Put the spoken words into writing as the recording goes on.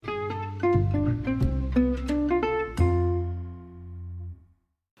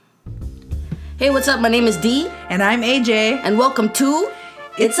Hey, what's up? My name is Dee. And I'm AJ. And welcome to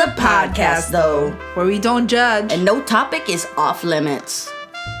It's a Podcast, though. Where we don't judge. And no topic is off limits.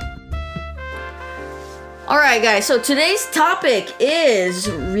 Alright, guys. So today's topic is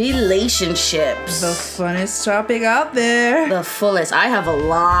relationships. The funnest topic out there. The fullest. I have a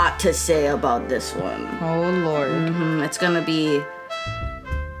lot to say about this one. Oh, Lord. It's gonna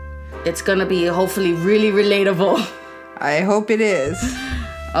be hopefully really relatable. I hope it is.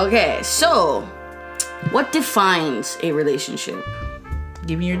 Okay, so what defines a relationship?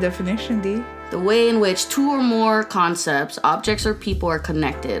 Give me your definition, D. The way in which two or more concepts, objects, or people are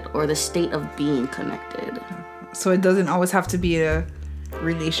connected, or the state of being connected. So it doesn't always have to be a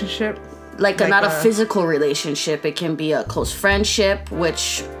relationship? Not a physical relationship. It can be a close friendship,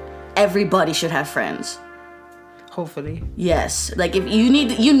 which everybody should have friends. Hopefully. Yes. Like, if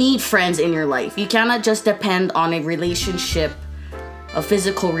you need friends in your life. You cannot just depend on a relationship, a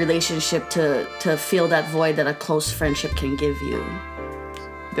physical relationship to fill that void that a close friendship can give you.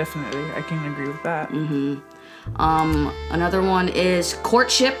 Definitely. I can agree with that. Another one is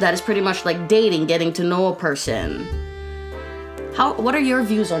courtship. That is pretty much like dating, getting to know a person. What are your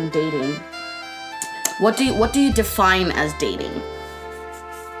views on dating? What do you define as dating?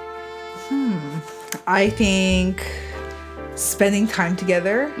 I think spending time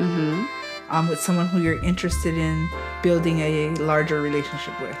together with someone who you're interested in building a larger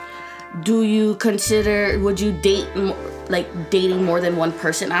relationship with. Would you date dating more than one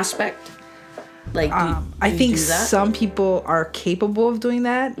person aspect? I think some people are capable of doing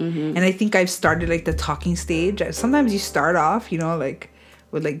that. And I think I've started the talking stage. Sometimes you start off,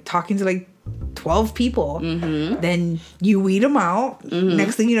 with talking to 12 people. Then you weed them out.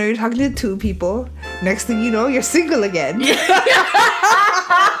 Next thing you know, you're talking to 2 people. Next thing you know, you're single again.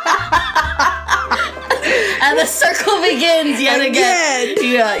 And the circle begins yet again.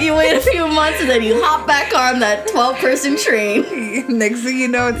 Yeah, you wait a few months and then you hop back on that 12-person train. Next thing you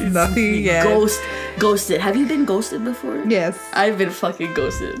know, it's nothing again. Ghosted. Have you been ghosted before? Yes. I've been fucking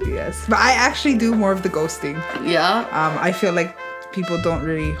ghosted. Yes. But I actually do more of the ghosting. Yeah? I feel like people don't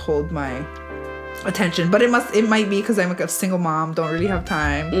really hold my attention, but it might be because I'm a single mom, don't really have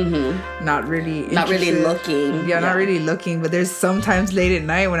time, not really looking. Not really looking. But there's sometimes late at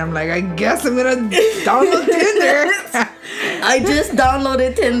night when I'm like, I guess I'm gonna download Tinder. I just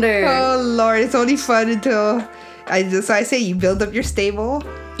downloaded Tinder. Oh Lord, it's only fun until I say you build up your stable.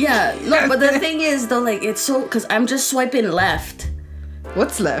 Yeah, no, but the thing is though, it's so because I'm just swiping left.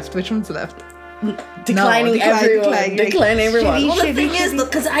 What's left? Which one's left? Declining everyone. Shitty, Well, the thing is,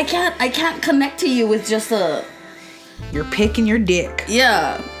 because I can't connect to you with just your pic and your dick.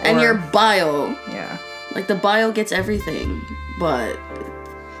 Yeah, and your bio. Yeah, the bio gets everything, but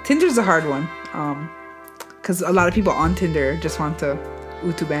Tinder's a hard one. Because a lot of people on Tinder just want to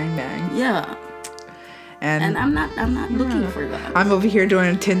utu bang bang. Yeah. And I'm not looking for that. I'm over here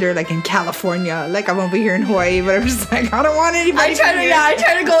doing Tinder in California. I'm over here in Hawaii, but I'm just I don't want anybody. I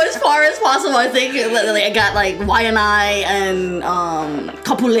try to go as far as possible. I think I got Waianae and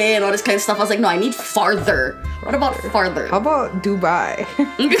Kapule and all this kind of stuff. I was like, no, I need farther. What about farther? How about Dubai?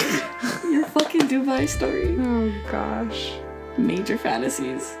 Your fucking Dubai story. Oh gosh. Major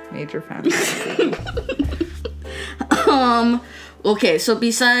fantasies. Okay, so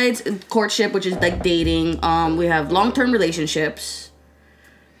besides courtship, which is dating, we have long-term relationships,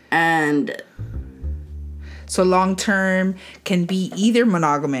 and so long-term can be either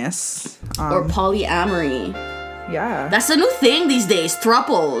monogamous or polyamory. Yeah, that's a new thing these days.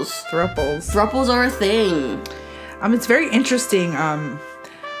 Thruples are a thing. It's very interesting.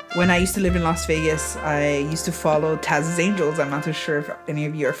 When I used to live in Las Vegas, I used to follow Taz's Angels. I'm not too sure if any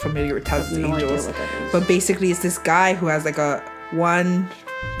of you are familiar with Taz's Angels. But basically, it's this guy who has a one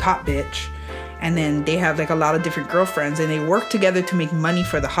top bitch, and then they have a lot of different girlfriends, and they work together to make money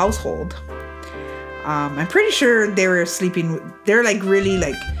for the household. I'm pretty sure they were sleeping. They're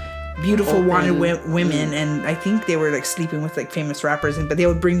really beautiful, wanted women, and I think they were sleeping with famous rappers, but they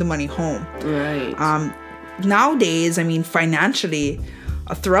would bring the money home. Right. Nowadays, financially,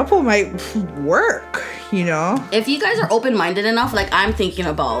 a throuple might work, If you guys are open-minded enough, I'm thinking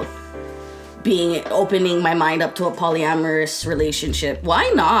about opening my mind up to a polyamorous relationship. Why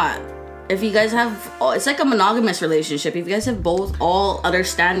not? If you guys have, it's like a monogamous relationship. If you guys have all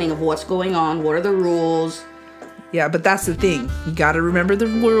understanding of what's going on, what are the rules? Yeah, but that's the thing. You got to remember the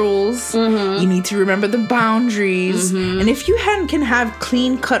rules. You need to remember the boundaries. And if you can have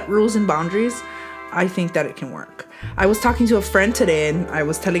clean-cut rules and boundaries, I think that it can work. I was talking to a friend today, and I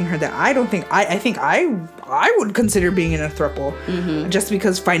was telling her that I don't think I think I would consider being in a throuple, just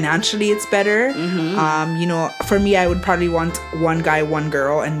because financially it's better. You know, for me, I would probably want one guy, one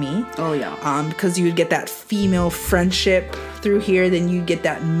girl, and me. Oh yeah. Because you would get that female friendship through here, then you get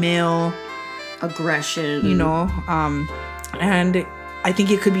that male aggression. You know, and I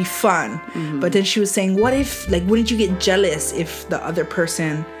think it could be fun. But then she was saying, what if, like, wouldn't you get jealous if the other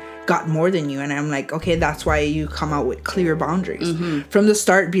person got more than you? And I'm like, okay, that's why you come out with clear boundaries. From the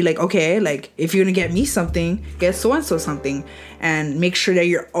start, be like, okay, like, if you're gonna get me something, get so-and-so something. And make sure that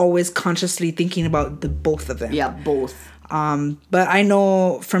you're always consciously thinking about the both of them. Yeah, both. But I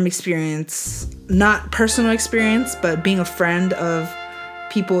know from experience, not personal experience, but being a friend of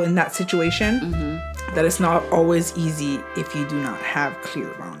people in that situation, that it's not always easy if you do not have clear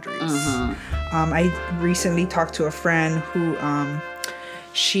boundaries. I recently talked to a friend who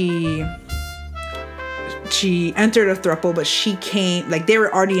she entered a throuple, but she came, like, they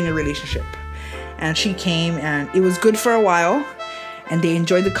were already in a relationship, and she came, and it was good for a while, and they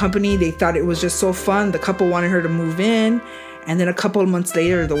enjoyed the company. They thought it was just so fun. The couple wanted her to move in, and then a couple of months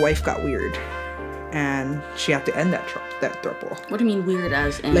later, the wife got weird, and she had to end that throuple. What do you mean weird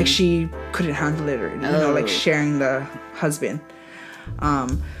as in? Like, she couldn't handle it, or, you know, like, sharing the husband.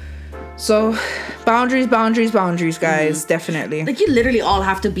 So boundaries, guys, definitely. Like, you literally all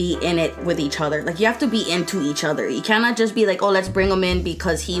have to be in it with each other. Like, you have to be into each other. You cannot just be like, oh, let's bring him in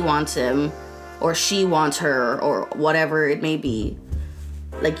because he wants him or she wants her or whatever it may be.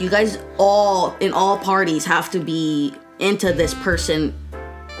 Like, you guys all, in all parties, have to be into this person,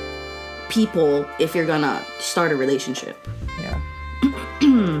 people, if you're gonna start a relationship. Yeah.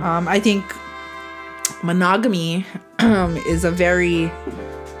 I think monogamy is a very,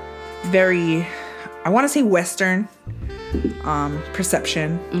 very, I want to say Western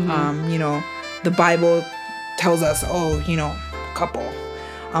perception. You know, the Bible tells us, oh, you know, couple.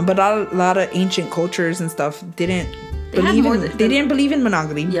 But a lot of ancient cultures and stuff didn't believe in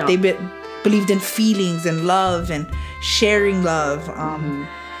monogamy. Yeah. They believed in feelings and love and sharing love.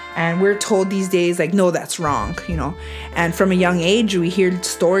 And we're told these days, like, no, that's wrong, you know. And from a young age, we hear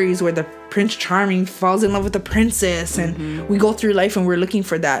stories where the Prince Charming falls in love with the princess, and we go through life and we're looking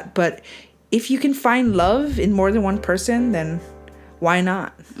for that. But if you can find love in more than one person, then why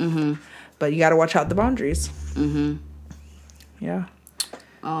not? But you got to watch out the boundaries. Yeah.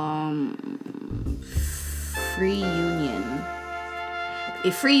 Free union.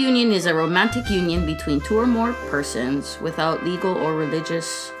 A free union is a romantic union between two or more persons without legal or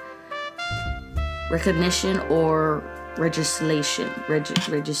religious recognition or regulation.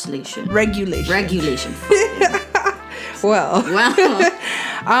 Well,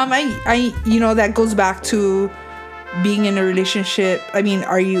 I you know, that goes back to being in a relationship. I mean,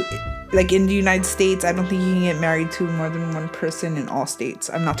 are you, like, in the United States, I don't think you can get married to more than one person in all states.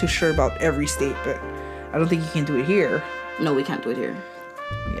 I'm not too sure about every state, but I don't think you can do it here. No, we can't do it here.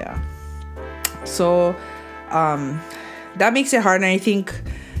 Yeah. So that makes it hard. And I think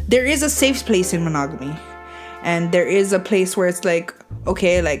there is a safe place in monogamy, and there is a place where it's like,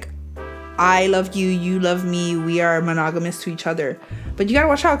 okay, like, I love you, you love me, we are monogamous to each other. But you gotta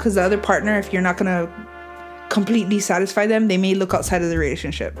watch out, because the other partner, if you're not gonna completely satisfy them, they may look outside of the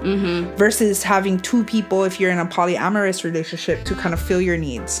relationship. Versus having two people, if you're in a polyamorous relationship, to kind of fill your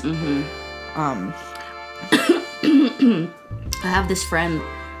needs. I have this friend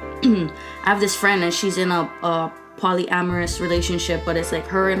and she's in a polyamorous relationship, but it's like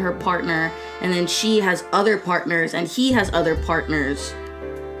her and her partner, and then she has other partners and he has other partners,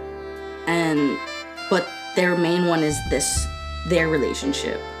 but their main one is their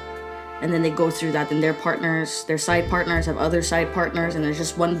relationship, and then they go through that, and their side partners have other side partners, and there's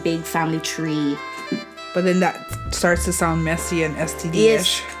just one big family tree. But then that starts to sound messy and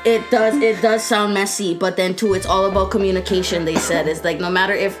STD-ish. It does sound messy, but then too, it's all about communication. They said it's like, no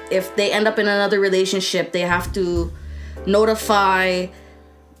matter if they end up in another relationship, they have to notify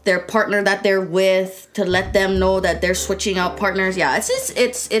their partner that they're with to let them know that they're switching out partners. Yeah,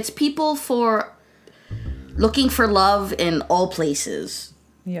 it's people for looking for love in all places.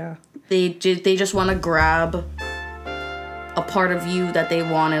 Yeah, they just want to grab a part of you that they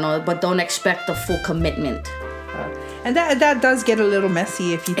want and all, but don't expect the full commitment. And that does get a little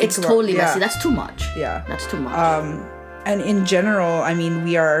messy if you think it's totally messy. That's too much. Yeah, that's too much. And in general, I mean,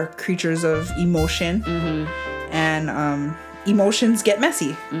 we are creatures of emotion, and emotions get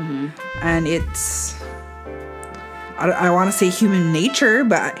messy, and it's, I want to say human nature,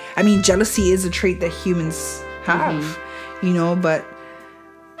 but I mean, jealousy is a trait that humans have, you know. But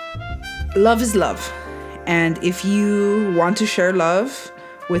love is love. And if you want to share love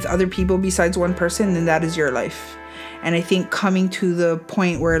with other people besides one person, then that is your life. And I think coming to the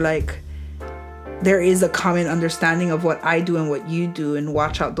point where like there is a common understanding of what I do and what you do, and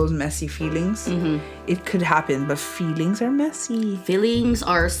watch out those messy feelings. It could happen, but feelings are messy. Feelings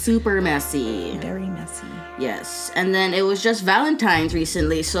are super messy. Very messy. Yes. And then it was just Valentine's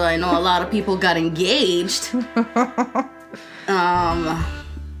recently, so I know a lot of people got engaged.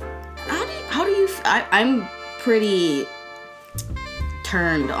 I'm pretty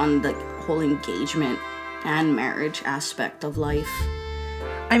turned on the whole engagement and marriage aspect of life.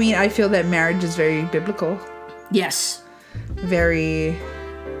 I mean, I feel that marriage is very biblical. Yes. Very,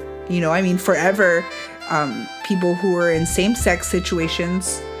 I mean, forever, people who were in same-sex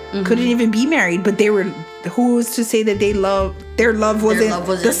situations couldn't even be married, but they were, who was to say that their love wasn't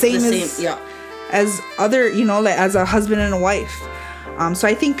the same as other, like as a husband and a wife. So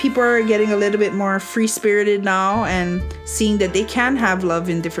I think people are getting a little bit more free-spirited now and seeing that they can have love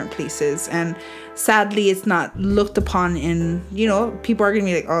in different places. And sadly, it's not looked upon in, people are going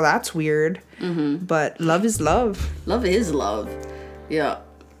to be like, oh, that's weird. But love is love. Love is love. Yeah.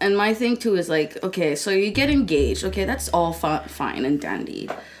 And my thing, too, is like, okay, so you get engaged. Okay, that's all fine and dandy.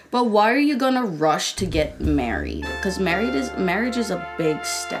 But why are you going to rush to get married? Because marriage is a big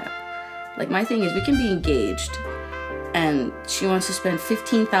step. Like, my thing is, we can be engaged, and she wants to spend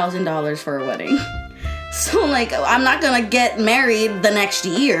 $15,000 for a wedding. So, like, I'm not going to get married the next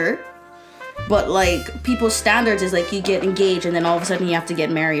year. But, like, people's standards is, like, you get engaged, and then all of a sudden you have to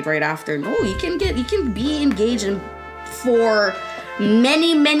get married right after. No, you can be engaged for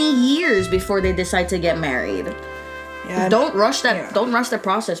many, many years before they decide to get married. Yeah, don't rush that. Yeah. Don't rush the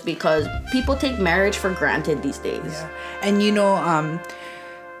process, because people take marriage for granted these days. Yeah. And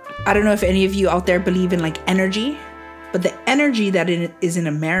I don't know if any of you out there believe in like energy, but the energy that is in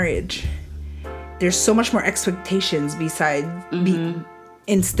a marriage, there's so much more expectations besides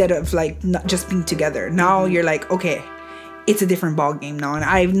instead of like not just being together. Now you're like, okay, it's a different ball game now. And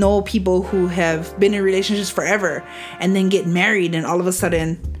I know people who have been in relationships forever and then get married, and all of a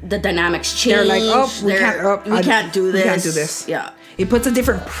sudden the dynamics change. They're like, oh, we can't do this. We can't do this. Yeah. It puts a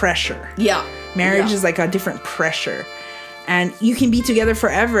different pressure. Yeah. Marriage is like a different pressure. And you can be together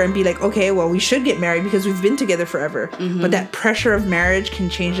forever and be like, okay, well, we should get married because we've been together forever. But that pressure of marriage can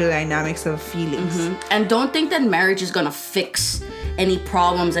change the dynamics of feelings. And don't think that marriage is going to fix any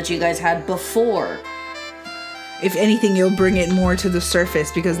problems that you guys had before. If anything, you'll bring it more to the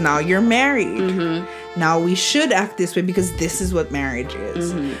surface because now you're married. Now we should act this way because this is what marriage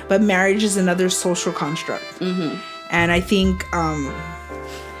is. But marriage is another social construct. And I think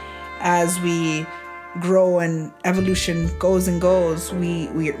as we grow and evolution goes,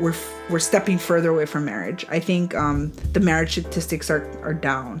 we're stepping further away from marriage. I think the marriage statistics are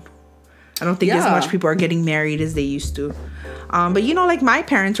down. I don't think as much people are getting married as they used to. But like my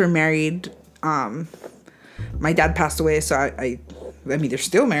parents were married. My dad passed away, so I mean they're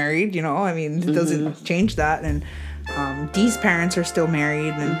still married. It doesn't change that. And Dee's parents are still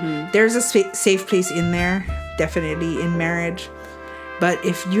married, and there's a safe place in there, definitely in marriage. But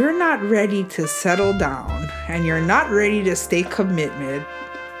if you're not ready to settle down and you're not ready to stay committed,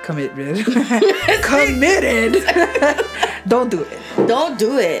 don't do it. Don't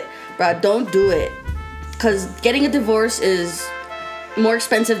do it, bro. Don't do it. Because getting a divorce is more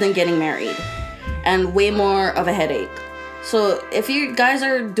expensive than getting married and way more of a headache. So if you guys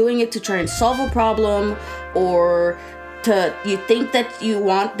are doing it to try and solve a problem, or you think that you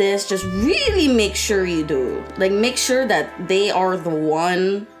want this, just really make sure you do. Like, make sure that they are the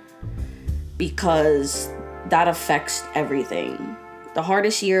one, because that affects everything. The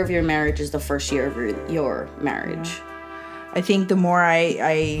hardest year of your marriage is the first year of your marriage. I think the more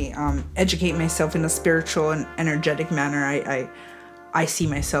I educate myself in a spiritual and energetic manner, I see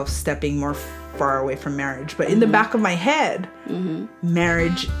myself stepping more far away from marriage. But in the back of my head,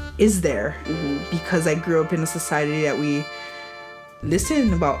 marriage is there because I grew up in a society that we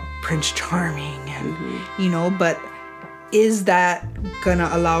listen about Prince Charming and, but is that gonna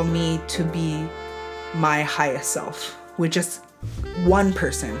allow me to be my highest self with just one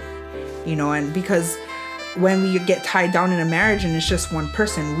person, and because when we get tied down in a marriage and it's just one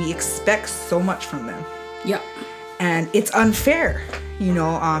person, we expect so much from them. Yeah. And it's unfair.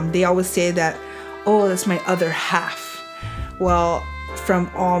 They always say that, oh, that's my other half. Well, from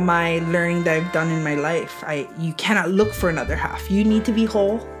all my learning that I've done in my life, you cannot look for another half. You need to be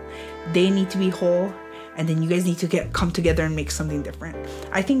whole. They need to be whole. And then you guys need to come together and make something different.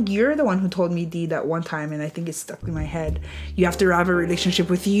 I think you're the one who told me, Dee, that one time, and I think it's stuck in my head. You have to have a relationship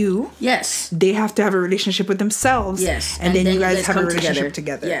with you. Yes. They have to have a relationship with themselves. Yes. And then you guys have a relationship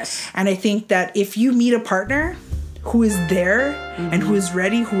together. Yes. And I think that if you meet a partner who is there and who is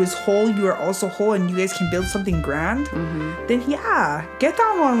ready, who is whole, you are also whole, and you guys can build something grand, then yeah, get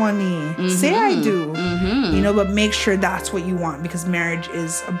down on one knee. Say I do. You know, but make sure that's what you want, because marriage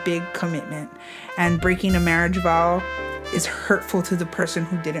is a big commitment. And breaking a marriage vow is hurtful to the person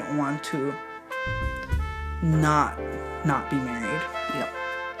who didn't want to not be married. Yep.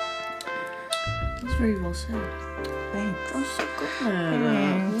 That's very well said. Thanks. That's so good.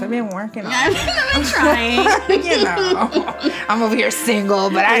 Thanks. I've been working on it. I've been trying. You know, I'm over here single,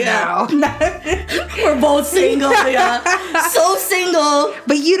 but I know. We're both single, yeah. So single.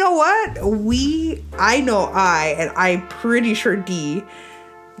 But you know what? And I'm pretty sure D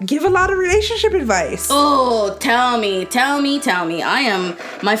give a lot of relationship advice. Oh, tell me. I am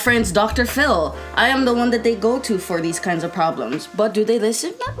my friend's Dr. Phil. I am the one that they go to for these kinds of problems. But do they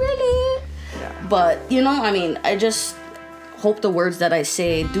listen? Not really. Yeah. But, you know, I mean, I just hope the words that I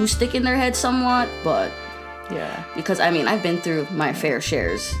say do stick in their head somewhat. But, yeah. Because, I mean, I've been through my fair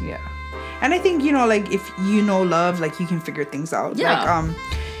shares. Yeah. And I think, you know, like, if you know love, like, you can figure things out. Yeah. Like,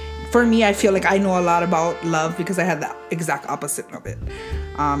 for me, I feel like I know a lot about love because I had the exact opposite of it.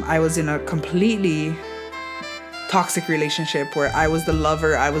 I was in a completely toxic relationship where I was the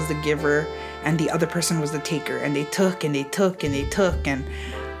lover, I was the giver, and the other person was the taker. And they took and they took and they took. And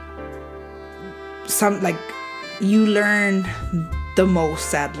you learn the most,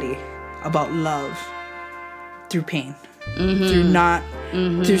 sadly, about love through pain. Through not...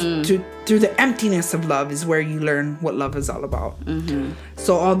 Through the emptiness of love is where you learn what love is all about.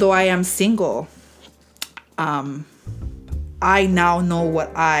 So although I am single, I now know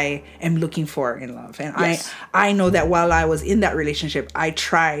what I am looking for in love. And yes. I know that while I was in that relationship, I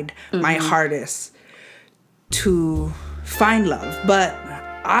tried my hardest to find love. But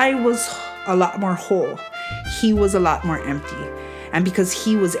I was a lot more whole. He was a lot more empty. And because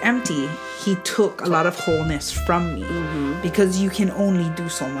he was empty, he took a lot of wholeness from me. Because you can only do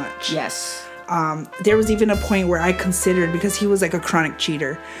so much. Yes. There was even a point where I considered, because he was like a chronic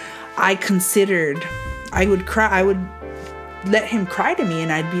cheater, I would let him cry to me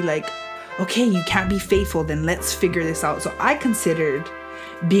and I'd be like, okay, you can't be faithful, then let's figure this out. So I considered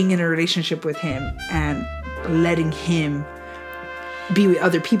being in a relationship with him and letting him be with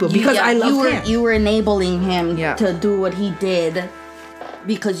other people because I love him. You were enabling him to do what he did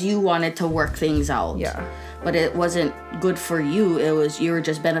because you wanted to work things out. Yeah. But it wasn't good for you. You were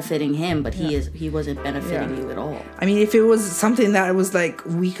just benefiting him, but he wasn't benefiting you at all. I mean, if it was something that was like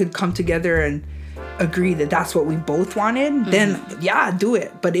we could come together and agree that that's what we both wanted, then do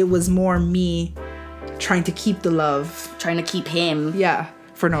it. But it was more me trying to keep the love, trying to keep him. Yeah,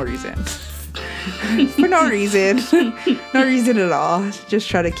 for no reason. For no reason. No reason at all. Just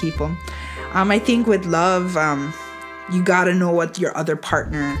try to keep him. I think with love, you gotta know what your other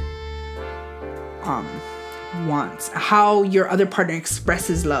partner wants, how your other partner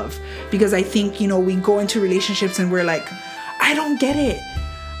expresses love. Because I think, you know, we go into relationships and we're like, I don't get it.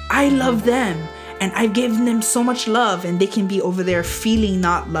 I love them and I've given them so much love, and they can be over there feeling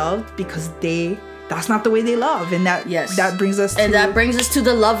not loved because that's not the way they love. And that brings us to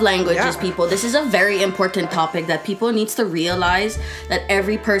the love languages, people. This is a very important topic that people needs to realize, that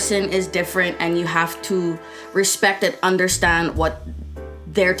every person is different and you have to respect and understand what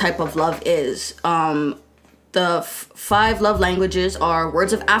their type of love is. The 5 love languages are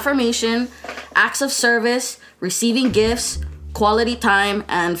words of affirmation, acts of service, receiving gifts, quality time,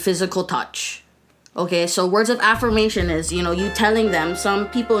 and physical touch. Okay, so words of affirmation is, you know, you telling them. Some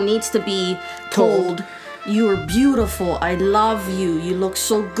people needs to be told, you are beautiful, I love you, you look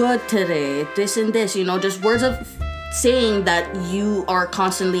so good today, this and this, you know, just words of saying that you are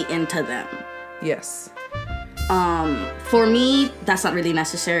constantly into them. Yes. For me, that's not really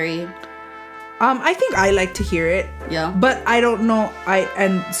necessary. I think I like to hear it. Yeah. But I don't know.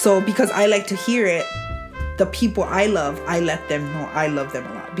 So because I like to hear it, the people I love, I let them know I love them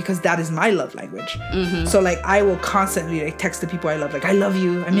a lot because that is my love language. So like I will constantly like text the people I love, like I love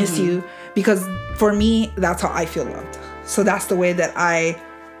you, I miss you, because for me that's how I feel loved. So that's the way that I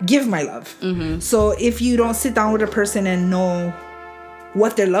give my love. So if you don't sit down with a person and know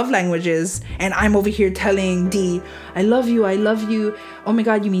what their love language is, and I'm over here telling D, I love you, oh my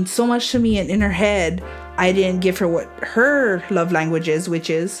god, you mean so much to me, and in her head I didn't give her what her love language is, which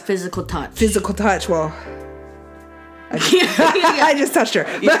is physical touch. Well, I just touched her.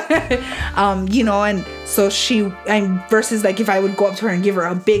 But, you know, and so versus like if I would go up to her and give her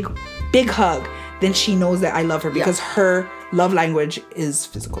a big hug, then she knows that I love her because her love language is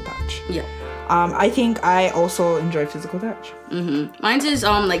physical touch. Yeah. I think I also enjoy physical touch. Mine is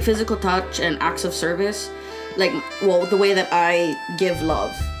like physical touch and acts of service. Like, well, the way that I give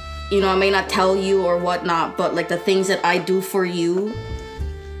love you know, I may not tell you or whatnot, but like the things that I do for you,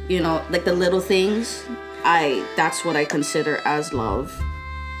 you know, like the little things, that's what I consider as love.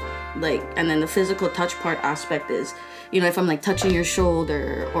 Like, and then the physical touch part aspect is, you know, if I'm like touching your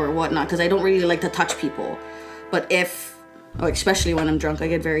shoulder or whatnot, because I don't really like to touch people. But especially when I'm drunk, I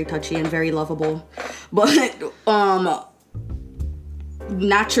get very touchy and very lovable. But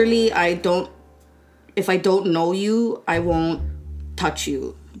naturally, if I don't know you, I won't touch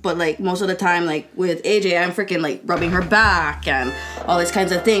you. But like most of the time, like with AJ, I'm freaking like rubbing her back and all these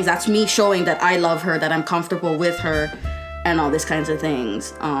kinds of things. That's me showing that I love her, that I'm comfortable with her, and all these kinds of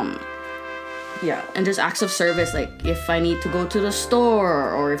things. Yeah, and just acts of service, like if I need to go to the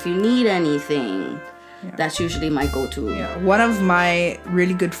store or if you need anything, that's usually my go-to. Yeah, one of my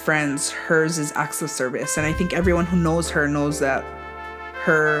really good friends, hers is acts of service, and I think everyone who knows her knows that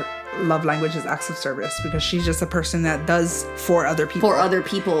her love language is acts of service, because she's just a person that does for other people.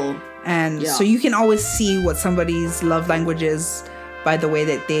 And so you can always see what somebody's love language is by the way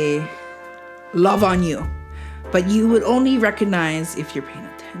that they love on you, but you would only recognize if you're paying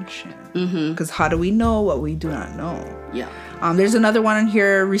attention. Because how do we know what we do not know? Yeah. There's another one in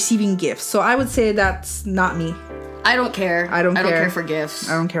here, receiving gifts. So I would say that's not me. I don't care. I don't care for gifts.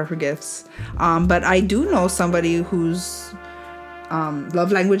 I don't care for gifts. But I do know somebody whose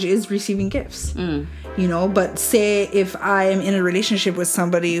love language is receiving gifts. You know, but say if I am in a relationship with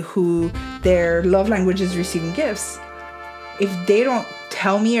somebody who their love language is receiving gifts, if they don't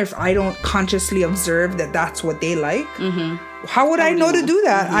tell me, or if I don't consciously observe that that's what they like, how would I know to do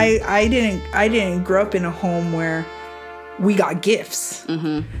that? I didn't grow up in a home where we got gifts.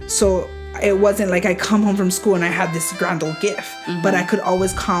 So it wasn't like I come home from school and I had this grand old gift, but I could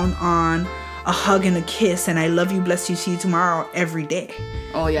always count on a hug and a kiss and I love you, bless you, see you tomorrow every day.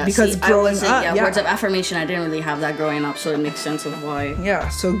 Oh yeah, because growing up, words of affirmation, I didn't really have that growing up, so it makes sense of why. Yeah,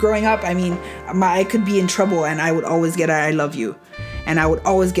 so growing up, I mean, I could be in trouble and I would always get I love you. And I would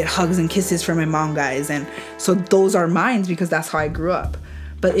always get hugs and kisses from my mom, guys. And so those are mine because that's how I grew up.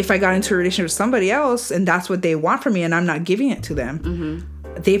 But if I got into a relationship with somebody else and that's what they want from me and I'm not giving it to them,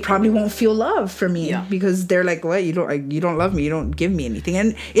 they probably won't feel love for me because they're like, what? You don't love me. You don't give me anything.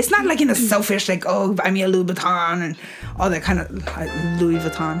 And it's not like in a selfish, like, oh, buy me a Louis Vuitton and all that kind of Louis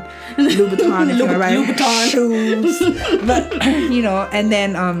Vuitton if you're gonna buy shoes. But, you know, and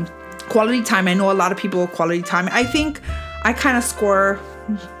then quality time. I know a lot of people, quality time. I think I kind of score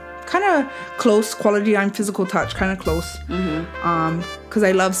kind of close quality time, physical touch, kind of close. Because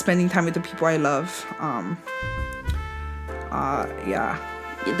I love spending time with the people I love. Yeah.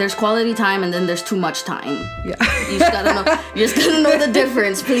 There's quality time and then there's too much time. Yeah. You just gotta know the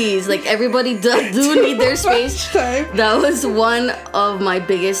difference, please. Like, everybody do need their space. That was one of my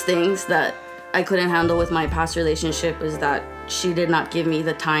biggest things that I couldn't handle with my past relationship, is that she did not give me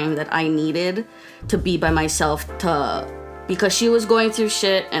the time that I needed to be by myself, because she was going through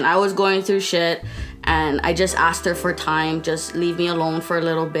shit and I was going through shit, and I just asked her for time, just leave me alone for a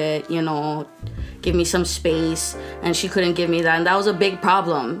little bit, you know, give me some space, and she couldn't give me that, and that was a big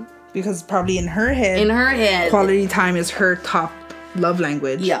problem. Because probably in her head, quality time is her top love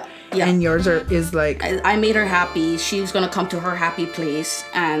language. Yeah. And yours is like, I made her happy. She was gonna come to her happy place,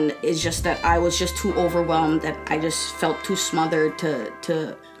 and it's just that I was just too overwhelmed, that I just felt too smothered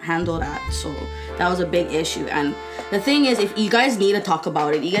to handle that. So that was a big issue. And the thing is, if you guys need to talk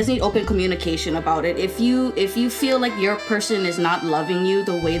about it, you guys need open communication about it. If you feel like your person is not loving you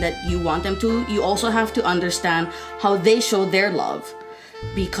the way that you want them to, you also have to understand how they show their love.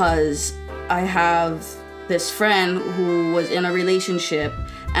 Because I have this friend who was in a relationship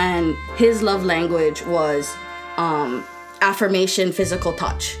and his love language was affirmation, physical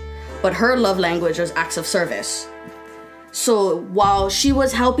touch, but her love language was acts of service. So while she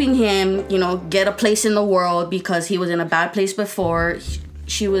was helping him, you know, get a place in the world because he was in a bad place before,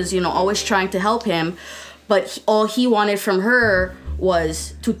 she was, you know, always trying to help him, but all he wanted from her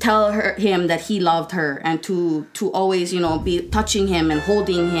was to tell him that he loved her, and to always, you know, be touching him and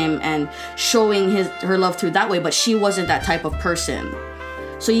holding him and showing her love through that way. But she wasn't that type of person.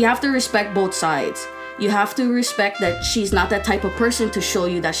 So you have to respect both sides. You have to respect that she's not that type of person to show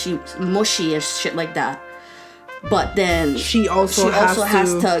you that she's mushy and shit like that. But then she also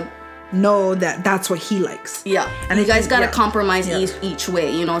has to know that that's what he likes. Yeah. And you guys gotta compromise each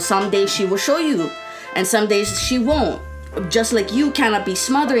way. You know, some days she will show you and some days she won't. Just like you cannot be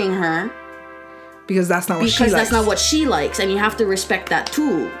smothering her. Because that's not what she likes. Because that's not what she likes, and you have to respect that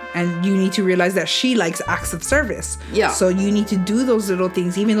too. And you need to realize that she likes acts of service. Yeah. So you need to do those little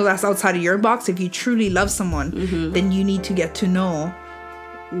things, even though that's outside of your box. If you truly love someone, then you need to get to know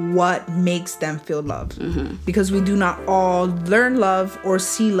what makes them feel love. Because we do not all learn love or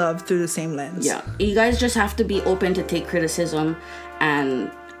see love through the same lens. Yeah. You guys just have to be open to take criticism,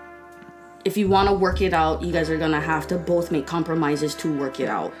 and if you want to work it out, you guys are going to have to both make compromises to work it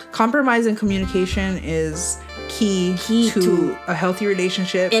out. Compromise and communication is key to a healthy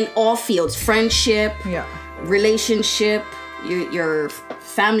relationship. In all fields. Friendship, relationship, your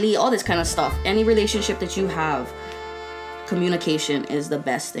family, all this kind of stuff. Any relationship that you have, communication is the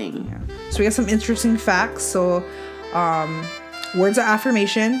best thing. So we got some interesting facts. So words of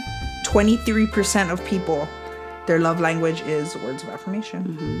affirmation, 23% of people, their love language is words of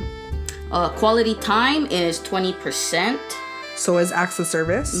affirmation. Quality time is 20%. So is acts of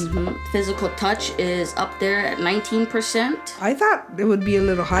service. Physical touch is up there at 19%. I thought it would be a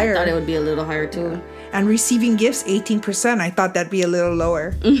little higher. I thought it would be a little higher too. And receiving gifts, 18%. I thought that'd be a little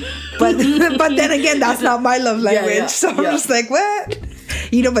lower. But then again, that's not my love language. So I'm just like, what?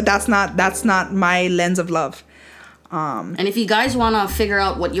 But that's not my lens of love. And if you guys want to figure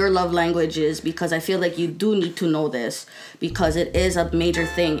out what your love language is, because I feel like you do need to know this, because it is a major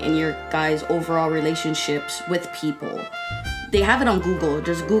thing in your guys' overall relationships with people. They have it on Google.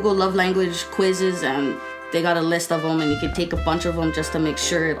 Just Google love language quizzes, and they got a list of them, and you can take a bunch of them just to make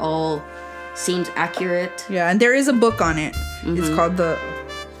sure it all seems accurate. Yeah, and there is a book on it. It's called The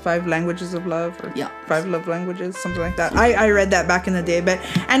 5 Languages of Love, or 5 Love Languages, something like that. I read that back in the day,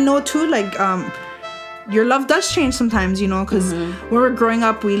 and know too, like, your love does change sometimes, because when we're growing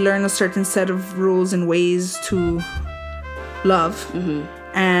up, we learn a certain set of rules and ways to love.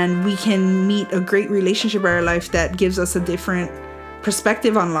 And we can meet a great relationship in our life that gives us a different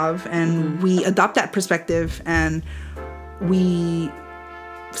perspective on love. And we adopt that perspective, and we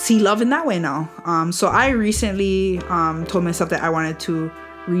see love in that way now. So I recently told myself that I wanted to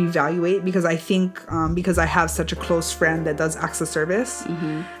reevaluate, because I think because I have such a close friend that does acts of service,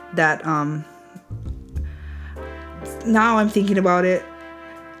 that now I'm thinking about it.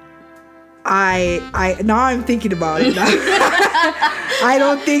 I'm thinking about it. I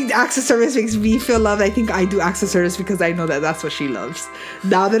don't think acts of service makes me feel loved. I think I do acts of service because I know that that's what she loves.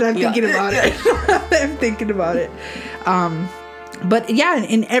 Now that I'm thinking about it, I'm thinking about it. But yeah,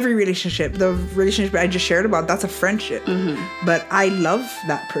 in every relationship, the relationship I just shared about, that's a friendship. But I love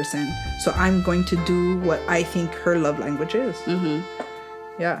that person, so I'm going to do what I think her love language is.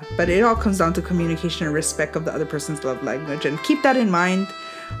 Yeah, but it all comes down to communication and respect of the other person's love language, and keep that in mind.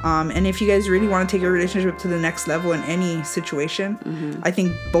 And if you guys really want to take your relationship to the next level in any situation, I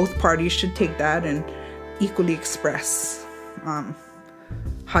think both parties should take that and equally express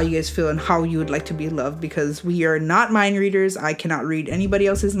how you guys feel and how you would like to be loved, because we are not mind readers. I cannot read anybody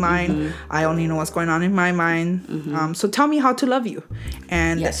else's mind. I only know what's going on in my mind. So tell me how to love you.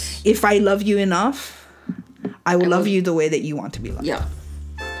 And if I love you enough, I will love you the way that you want to be loved.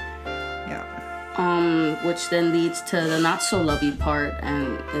 Which then leads to the not so lovey part,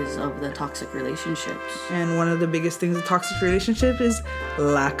 and is of the toxic relationships. And one of the biggest things of toxic relationship is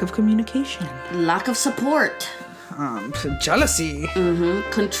lack of communication, lack of support, jealousy,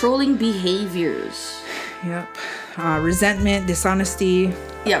 controlling behaviors. Resentment, dishonesty.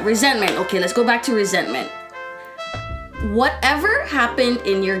 Resentment. Okay, let's go back to resentment. Whatever happened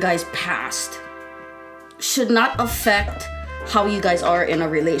in your guys' past should not affect how you guys are in a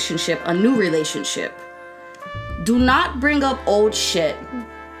relationship, a new relationship. Do not bring up old shit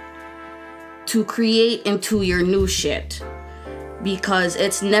to create into your new shit, because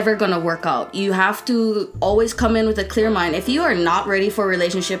it's never gonna work out. You have to always come in with a clear mind. If you are not ready for a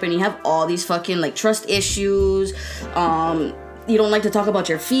relationship and you have all these fucking like trust issues, you don't like to talk about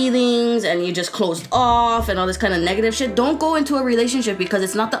your feelings, and you just closed off and all this kind of negative shit, don't go into a relationship, because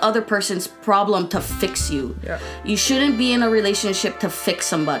it's not the other person's problem to fix you. You shouldn't be in a relationship to fix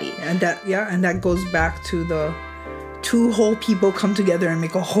somebody. And that goes back to the two whole people come together and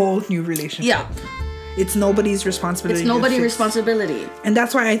make a whole new relationship. It's nobody's responsibility. It's nobody's responsibility. And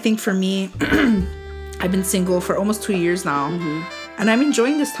that's why I think for me, I've been single for almost 2 years now. And I'm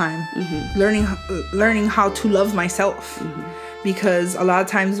enjoying this time, learning how to love myself. Because a lot of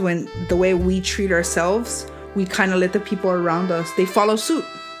times when the way we treat ourselves, we kind of let the people around us, they follow suit.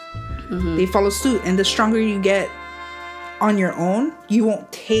 They follow suit. And the stronger you get on your own, you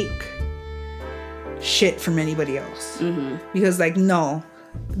won't take shit from anybody else. Because no,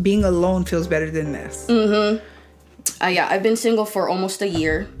 being alone feels better than this. I've been single for almost a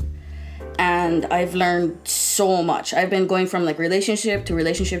year, and I've learned so much. I've been going from relationship to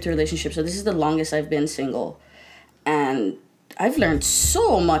relationship to relationship. So this is the longest I've been single. And I've learned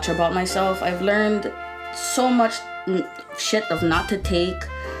so much about myself. I've learned so much shit of not to take.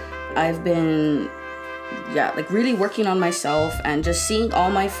 I've been yeah, like really working on myself and just seeing all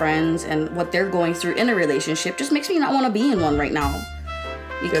my friends and what they're going through in a relationship just makes me not want to be in one right now.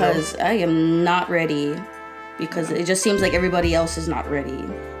 Because I am not ready. Because it just seems like everybody else is not ready.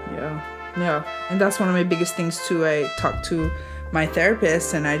 Yeah. And that's one of my biggest things too. I talked to my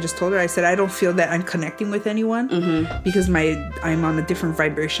therapist and I just told her, I said, I don't feel that I'm connecting with anyone because I'm on a different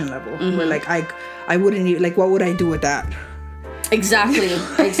vibration level. Where like I wouldn't even, like, what would I do with that?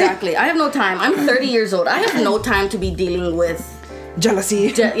 Exactly. I have no time. I'm 30 years old. I have no time to be dealing with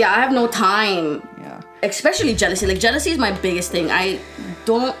jealousy. I have no time. Yeah. Especially jealousy. Like, jealousy is my biggest thing. I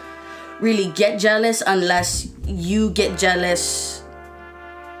don't really get jealous unless you get jealous.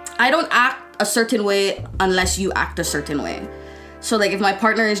 I don't act a certain way unless you act a certain way. So, like, if my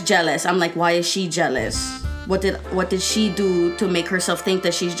partner is jealous, I'm like, why is she jealous? What did she do to make herself think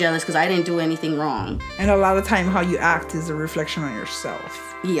that she's jealous? Because I didn't do anything wrong. And a lot of time, how you act is a reflection on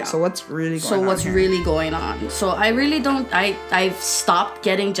yourself. Yeah. So what's really going on? So what's really going on? So I really don't. I've stopped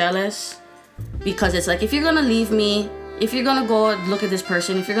getting jealous because it's like, if you're gonna leave me, if you're gonna go look at this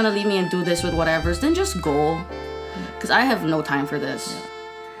person, if you're gonna leave me and do this with whatever's, then just go. Because I have no time for this.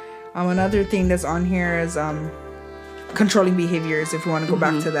 Yeah. Another thing that's on here is controlling behaviors. If you want to go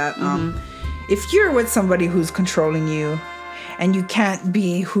back to that, if you're with somebody who's controlling you and you can't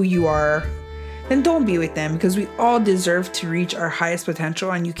be who you are, then don't be with them, because we all deserve to reach our highest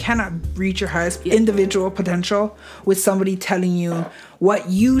potential, and you cannot reach your highest individual potential with somebody telling you what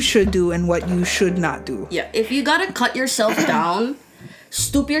you should do and what you should not do. Yeah, if you gotta cut yourself down,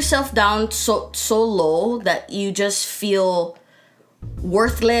 stoop yourself down so low that you just feel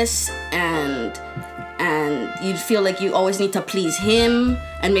worthless and you feel like you always need to please him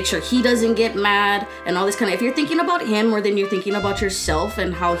and make sure he doesn't get mad and all this kind of, if you're thinking about him more than you're thinking about yourself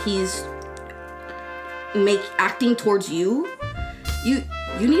and how he's acting towards you, you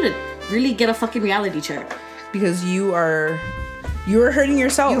need to really get a fucking reality check, because you are hurting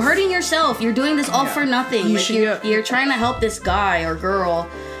yourself. You're hurting yourself. You're doing this all for nothing. You're trying to help this guy or girl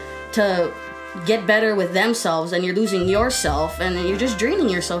to get better with themselves, and you're losing yourself, and then you're just draining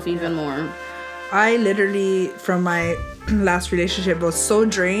yourself even more. I literally, from my last relationship, was so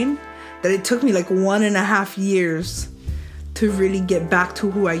drained that it took me like 1.5 years to really get back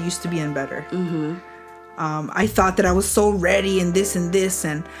to who I used to be and better. I thought that I was so ready and this,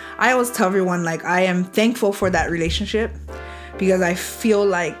 and I always tell everyone, like, I am thankful for that relationship, because I feel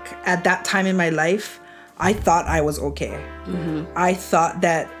like at that time in my life, I thought I was okay. I thought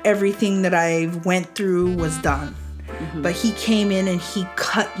that everything that I went through was done. But he came in and he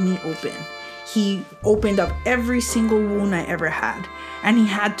cut me open. He opened up every single wound I ever had. And he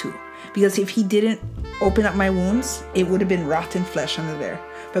had to. Because if he didn't open up my wounds, it would have been rotten flesh under there.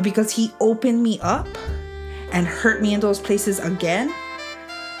 But because he opened me up and hurt me in those places again,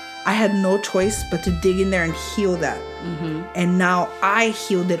 I had no choice but to dig in there and heal that. And now I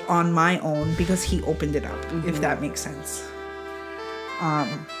healed it on my own because he opened it up, if that makes sense.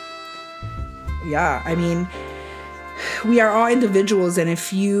 Yeah, I mean, we are all individuals, and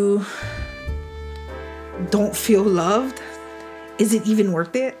if you don't feel loved, is it even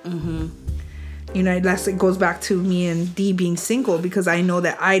worth it? You know, it goes back to me and Dee being single, because I know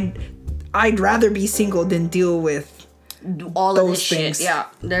that I'd rather be single than deal with all of this things. Shit.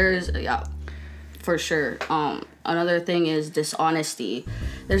 Yeah, for sure. Another thing is dishonesty.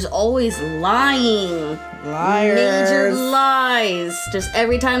 There's always lying. Liars. Major lies. Just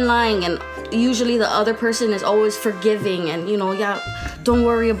every time lying, and usually the other person is always forgiving and, you know, don't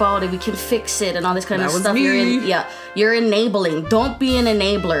worry about it, we can fix it and all this kind of stuff. You're enabling. Don't be an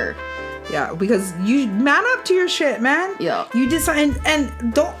enabler. Yeah, because you man up to your shit, man. Yeah. You did something, and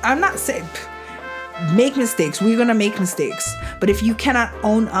I'm not saying make mistakes. We're gonna make mistakes. But if you cannot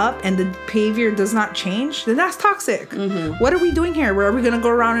own up and the behavior does not change, then that's toxic. What are we doing here? Where are we gonna go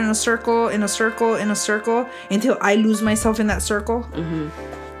around in a circle until I lose myself in that circle?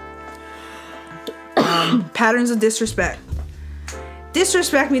 Patterns of disrespect.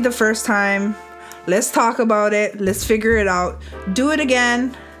 Disrespect me the first time. Let's talk about it. Let's figure it out. Do it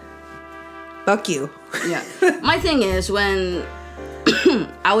again. Fuck you. Yeah. My thing is, when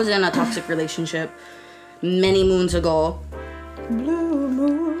I was in a toxic relationship many moons ago, Blue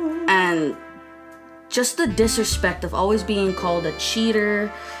moon. And just the disrespect of always being called a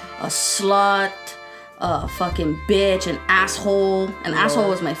cheater, a slut, a fucking bitch, an asshole. An asshole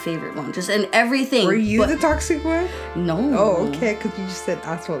was my favorite one. Just in everything. Were you the toxic one? No. Oh, okay. Because you just said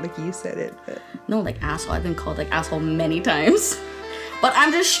asshole like you said it. But. No, like asshole. I've been called like asshole many times. But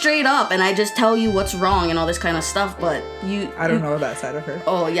I'm just straight up, and I just tell you what's wrong and all this kind of stuff. But I don't know that side of her.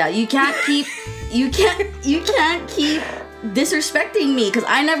 Oh yeah, you can't keep disrespecting me because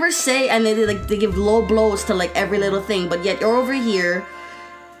I never say, and they give low blows to like every little thing, but yet you're over here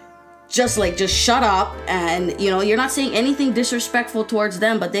just shut up, and you know you're not saying anything disrespectful towards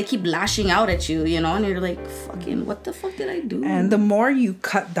them, but they keep lashing out at you, you know, and you're like, fucking, what the fuck did I do? And the more you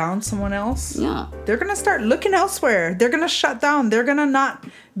cut down someone else, they're gonna start looking elsewhere. They're gonna shut down. They're gonna not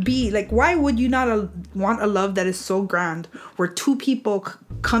be like, why would you not want a love that is so grand, where two people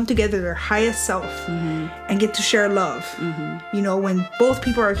come together their highest self and get to share love? You know, when both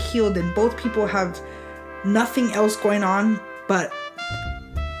people are healed and both people have nothing else going on but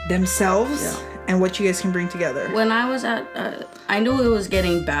themselves and what you guys can bring together. When I was at I knew it was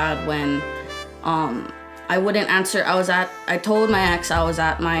getting bad when I wouldn't answer. I told my ex I was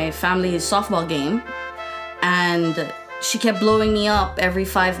at my family's softball game, and she kept blowing me up every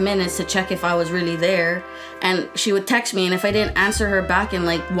 5 minutes to check if I was really there, and she would text me, and if I didn't answer her back in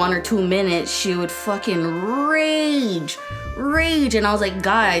like 1 or 2 minutes, she would fucking rage, and I was like,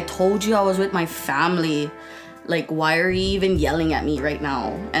 guy, I told you I was with my family. Like, why are you even yelling at me right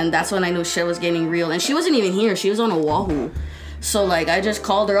now? And that's when I knew shit was getting real. And she wasn't even here. She was on Oahu. So, like, I just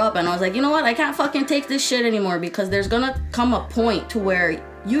called her up and I was like, you know what? I can't fucking take this shit anymore, because there's gonna come a point to where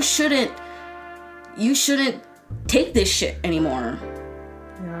you shouldn't take this shit anymore.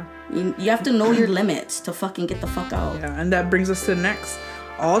 Yeah. You have to know your limits to fucking get the fuck out. Yeah, and that brings us to the next.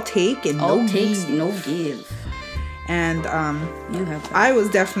 All take and all takes, no give. And you have that. I was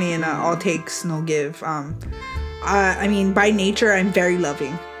definitely in a all takes, no give. I mean, by nature, I'm very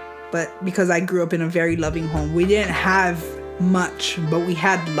loving, but because I grew up in a very loving home, we didn't have much, but we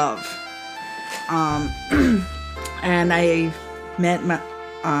had love. And I met my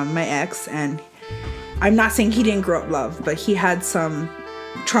ex, and I'm not saying he didn't grow up love, but he had some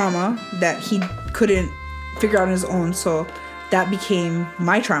trauma that he couldn't figure out on his own, so that became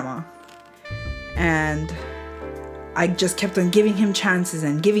my trauma. And I just kept on giving him chances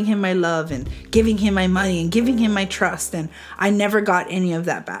and giving him my love and giving him my money and giving him my trust, and I never got any of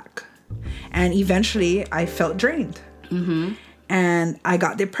that back. And eventually I felt drained. And I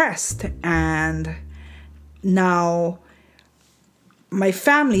got depressed, and now my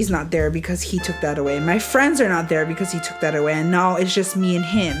family's not there because he took that away. My friends are not there because he took that away, and now it's just me and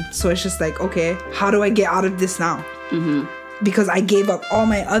him. So it's just like, okay, how do I get out of this now? Because I gave up all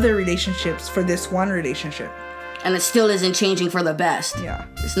my other relationships for this one relationship. And it still isn't changing for the best. Yeah.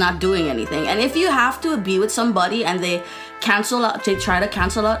 It's not doing anything. And if you have to be with somebody and they try to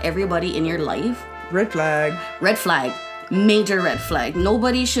cancel out everybody in your life. Red flag. Red flag. Major red flag.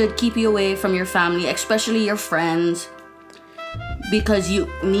 Nobody should keep you away from your family, especially your friends, because you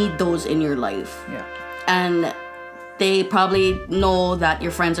need those in your life. Yeah. And they probably know that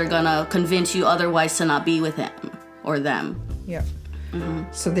your friends are gonna convince you otherwise to not be with him or them. Yeah.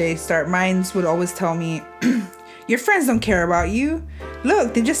 So mines would always tell me, your friends don't care about you.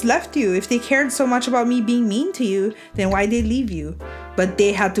 Look, they just left you. If they cared so much about me being mean to you, then why'd they leave you? But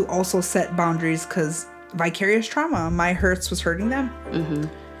they had to also set boundaries because vicarious trauma. My hurts was hurting them.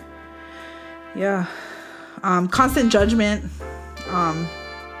 Yeah. Constant judgment.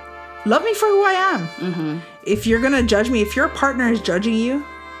 Love me for who I am. If you're gonna judge me, if your partner is judging you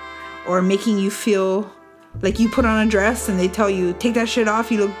or making you feel like you put on a dress and they tell you, take that shit off,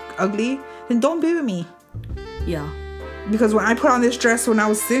 you look ugly, then don't be with me. Yeah. Because when I put on this dress when I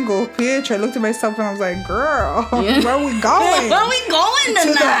was single, bitch, I looked at myself and I was like, girl, where are we going? Where are we going tonight?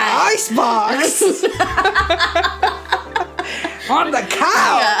 To the icebox. On the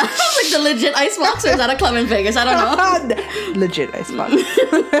couch. Yeah. Like the legit icebox, or is that a club in Vegas? I don't know. Legit icebox.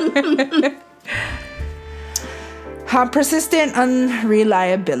 Persistent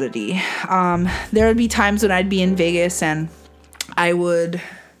unreliability. There would be times when I'd be in Vegas and I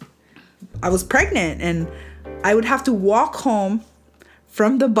was pregnant and I would have to walk home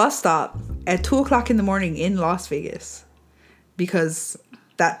from the bus stop at 2:00 in the morning in Las Vegas because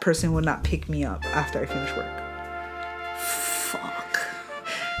that person would not pick me up after I finished work. Fuck.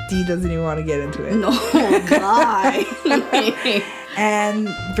 D doesn't even want to get into it. No, bye. And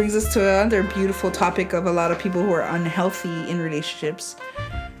brings us to another beautiful topic of a lot of people who are unhealthy in relationships.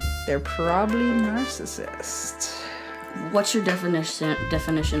 They're probably narcissists. What's your definition of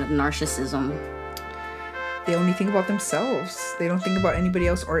narcissism? They only think about themselves. They don't think about anybody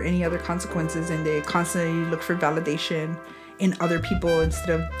else or any other consequences, and they constantly look for validation in other people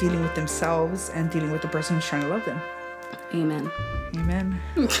instead of dealing with themselves and dealing with the person who's trying to love them. Amen. Amen.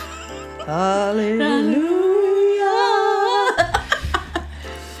 Hallelujah.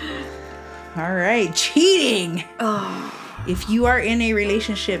 All right, cheating. Oh. If you are in a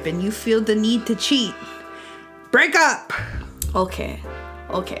relationship and you feel the need to cheat, break up. Okay.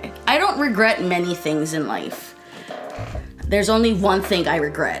 I don't regret many things in life. There's only one thing I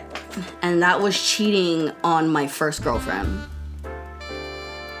regret, and that was cheating on my first girlfriend.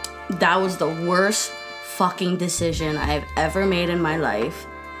 That was the worst fucking decision I've ever made in my life,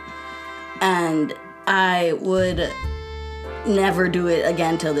 and I would never do it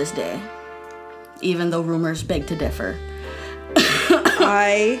again till this day, even though rumors beg to differ.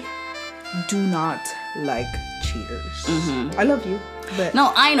 I do not like cheaters. I love you, but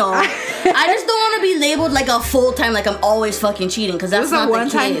no, I know. I just don't want to be labeled like a full-time, like I'm always fucking cheating, because that's not the case. It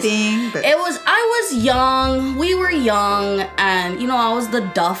was a one-time thing. But I was young. We were young, and I was the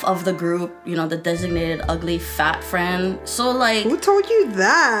duff of the group. The designated ugly fat friend. So like, who told you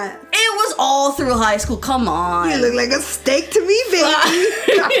that? It was all through high school. Come on. You look like a steak to me, baby.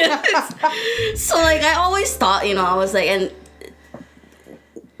 So like, I always thought, I was like, and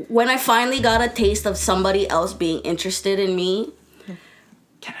when I finally got a taste of somebody else being interested in me.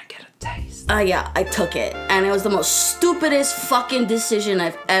 Can I get a taste? Yeah, I took it. And it was the most stupidest fucking decision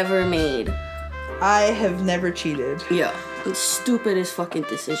I've ever made. I have never cheated. Yeah. The stupidest fucking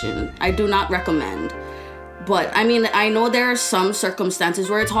decision. I do not recommend. But, I mean, I know there are some circumstances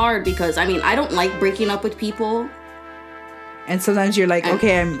where it's hard because, I don't like breaking up with people. And sometimes you're like,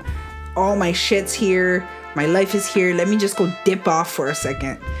 okay, all my shit's here. My life is here. Let me just go dip off for a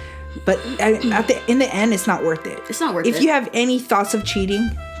second. But in the end, it's not worth it. It's not worth it. If you have any thoughts of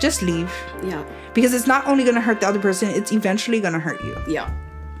cheating, just leave. Yeah. Because it's not only going to hurt the other person, it's eventually going to hurt you. Yeah.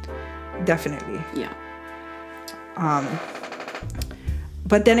 Definitely. Yeah.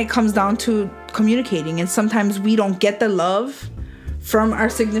 But then it comes down to communicating. And sometimes we don't get the love from our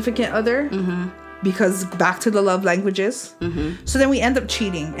significant other. Because back to the love languages. So then we end up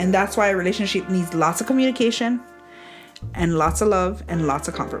cheating. And that's why a relationship needs lots of communication. And lots of love and lots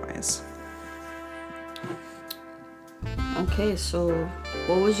of compromise. Okay, so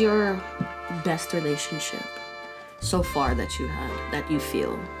what was your best relationship so far that you had, that you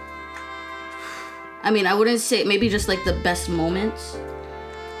feel? I wouldn't say, maybe just like the best moments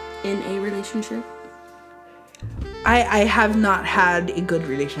in a relationship. I have not had a good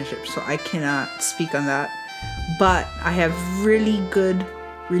relationship, so I cannot speak on that. But I have really good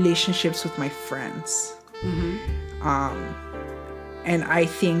relationships with my friends. And I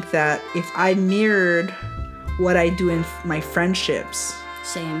think that if I mirrored what I do in my friendships,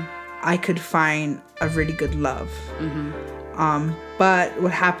 same, I could find a really good love. But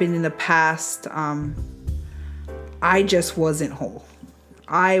what happened in the past, I just wasn't whole.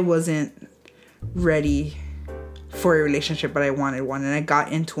 I wasn't ready for a relationship, but I wanted one, and I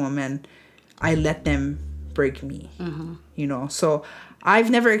got into them and I let them break me. So I've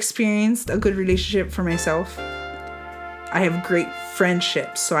never experienced a good relationship for myself. I have great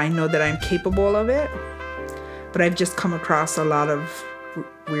friendships, so I know that I'm capable of it. But I've just come across a lot of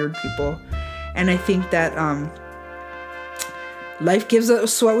weird people. And I think that life gives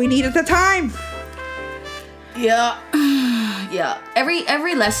us what we need at the time. Yeah. Yeah.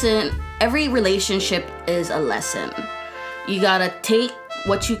 Every lesson, every relationship is a lesson. You gotta take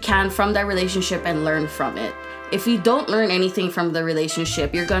what you can from that relationship and learn from it. If you don't learn anything from the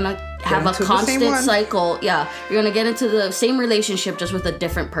relationship, you're gonna have a constant cycle. Yeah, you're gonna get into the same relationship just with a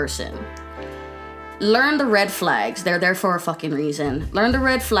different person. Learn the red flags. They're there for a fucking reason. Learn the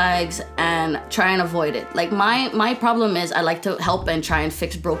red flags and try and avoid it. Like my problem is I like to help and try and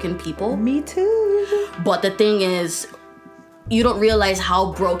fix broken people. Me too. But the thing is, you don't realize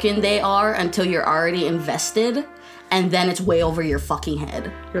how broken they are until you're already invested. And then it's way over your fucking head.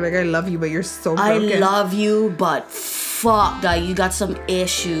 You're like, I love you, but you're so broken. I love you, but fuck, guy, you got some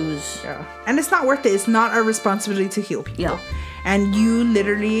issues. Yeah. And it's not worth it. It's not our responsibility to heal people. Yeah. And you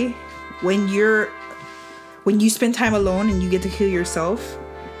literally, when you spend time alone and you get to heal yourself,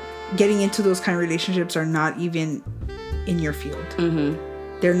 getting into those kind of relationships are not even in your field.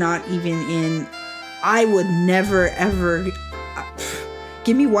 They're not even in... I would never, ever...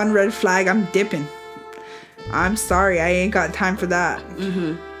 give me one red flag, I'm dipping. I'm sorry, I ain't got time for that.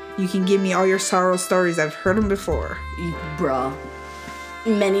 You can give me all your sorrow stories. I've heard them before. Bruh.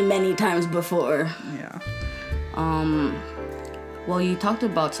 Many, many times before. Yeah. Well, you talked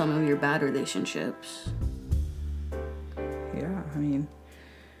about some of your bad relationships. Yeah,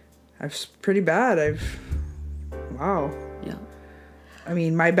 I've pretty bad. Wow. Yeah.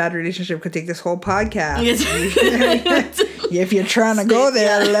 My bad relationship could take this whole podcast. If you're trying to go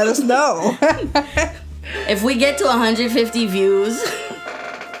there, let us know. If we get to 150 views,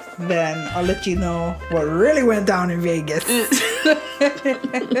 then I'll let you know what really went down in Vegas.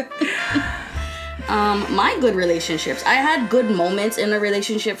 My good relationships. I had good moments in a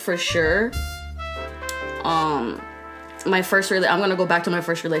relationship for sure. I'm gonna go back to my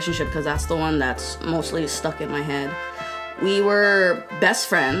first relationship because that's the one that's mostly stuck in my head. we were best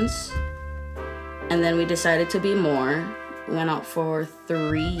friends, and then we decided to be more. We went out for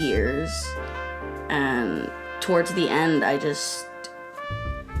 3 years, and towards the end, I just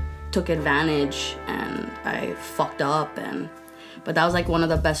took advantage and I fucked up, but that was like one of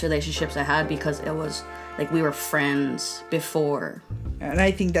the best relationships I had because it was like we were friends before. And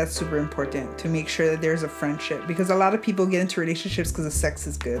I think that's super important to make sure that there's a friendship, because a lot of people get into relationships because the sex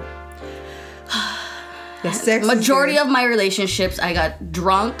is good. The sex majority of my relationships, I got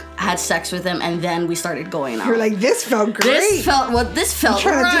drunk, had sex with them, and then we started going out. You're like, this felt great. This felt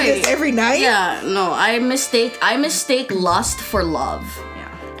right. Trying to do this every night? Yeah, no, I mistake lust for love.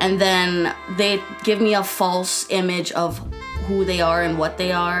 Yeah. And then they give me a false image of who they are and what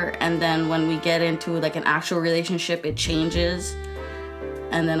they are, and then when we get into like an actual relationship, it changes.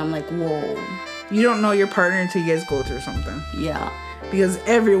 And then I'm like, whoa. You don't know your partner until you guys go through something. Yeah. Because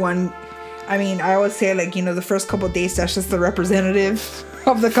everyone, I mean, I always say, like, you know, the first couple of days, that's just the representative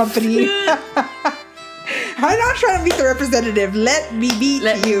of the company. I'm not trying to meet the representative. Let me meet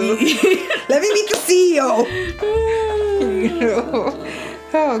you. Let me meet the CEO. You know?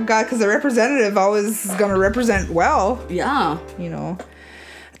 Oh, God, because the representative always is going to represent well. Yeah. You know.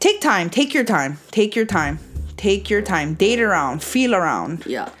 Take time. Take your time. Take your time. Take your time. Date around. Feel around.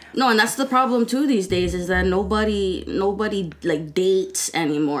 Yeah. No, and that's the problem too these days, is that nobody like dates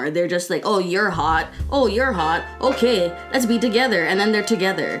anymore. They're just like, oh, you're hot. Oh, you're hot. Okay, let's be together. And then they're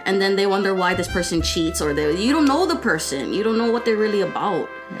together. And then they wonder why this person cheats, or you don't know the person. You don't know what they're really about.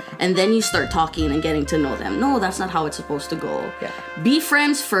 Yeah. And then you start talking and getting to know them. No, that's not how it's supposed to go. Yeah. Be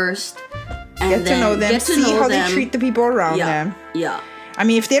friends first. And get to know them. See how they treat the people around them. Yeah. I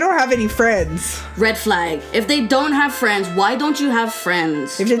mean, if they don't have any friends. Red flag. If they don't have friends, why don't you have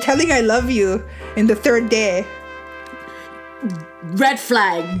friends? If they're telling I love you in the 3rd day. Red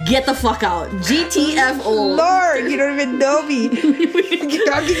flag. Get the fuck out. GTFO. Lord, you don't even know me. How can you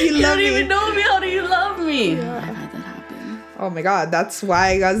love me? You don't even know me. How do you love me? Yeah. I've had that happen. Oh my God. That's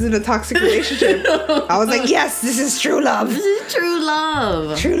why I was in a toxic relationship. I was like, yes, this is true love. This is true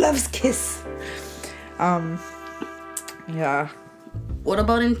love. True love's kiss. Yeah. What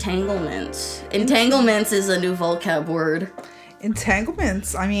about entanglements? Entanglements is a new vocab word.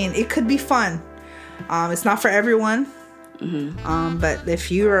 Entanglements. I mean, it could be fun. It's not for everyone. Mm-hmm. But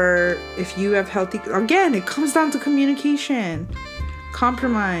if you have healthy, again, it comes down to communication,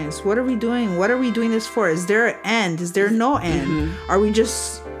 compromise. What are we doing? What are we doing this for? Is there an end? Is there no end? Mm-hmm. Are we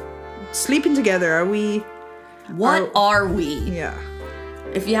just sleeping together? Are we? What are we? Yeah.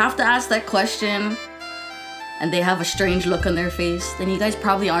 If you have to ask that question, and they have a strange look on their face, then you guys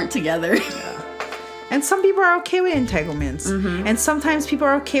probably aren't together. Yeah. And some people are okay with entanglements. Mm-hmm. And sometimes people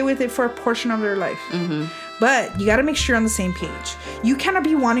are okay with it for a portion of their life. Mm-hmm. But you got to make sure you're on the same page. You cannot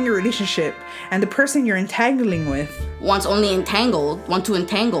be wanting a relationship and the person you're entangling with want to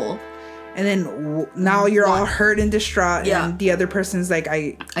entangle. And then now you're all hurt and distraught. Yeah. And the other person's like,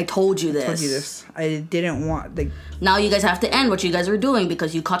 I told you this. I didn't want... Like, now you guys have to end what you guys are doing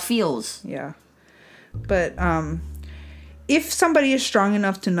because you caught feels. Yeah. But if somebody is strong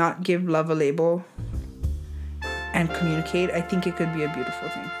enough to not give love a label and communicate, I think it could be a beautiful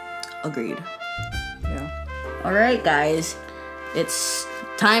thing. Agreed. Yeah. All right, guys. It's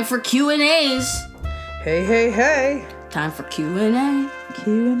time for Q&As. Hey. Time for Q&A.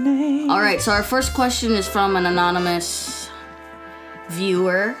 Q&A. All right, so our first question is from an anonymous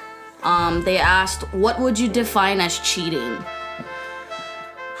viewer. They asked, what would you define as cheating?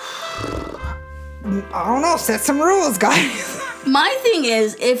 I don't know, set some rules, guys. My thing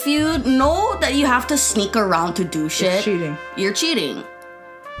is, if you know that you have to sneak around to do shit, it's cheating. You're cheating.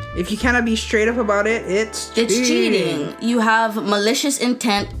 If you cannot be straight up about it, it's cheating. It's cheating. You have malicious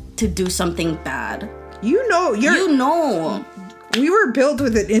intent to do something bad. You know. We were built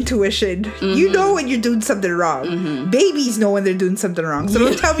with an intuition. Mm-hmm. You know when you're doing something wrong. Mm-hmm. Babies know when they're doing something wrong. So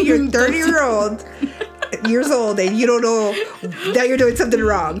don't tell me you're 30 years old and you don't know that you're doing something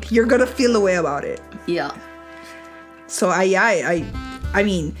wrong. You're gonna feel a way about it. Yeah. So I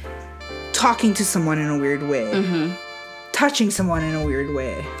mean, talking to someone in a weird way, touching someone in a weird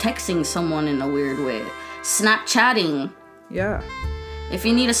way, texting someone in a weird way, Snapchatting. Yeah. If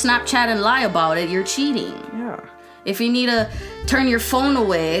you need to Snapchat and lie about it, you're cheating. Yeah. If you need to turn your phone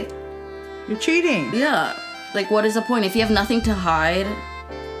away, you're cheating. Yeah. Like, what is the point? If you have nothing to hide,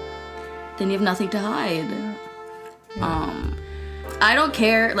 then you have nothing to hide. Yeah. I don't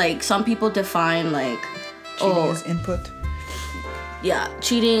care. Like, some people define, like, cheating as input. Yeah.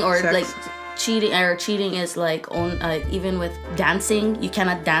 Cheating or, sex. like, cheating is, like, even with dancing. You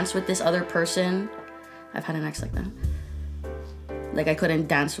cannot dance with this other person. I've had an ex like that. Like, I couldn't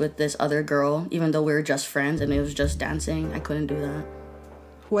dance with this other girl, even though we were just friends and it was just dancing. I couldn't do that.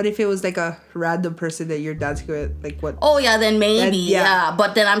 What if it was like a random person that you're dancing with? Like what? Oh, yeah, then maybe, yeah.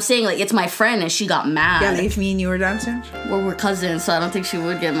 But then I'm saying, like, it's my friend and she got mad. Yeah, like if me and you were dancing? Well, we're cousins, so I don't think she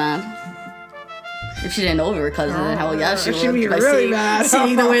would get mad. If she didn't know we were cousins, then hell yeah, she would. She'd be really mad.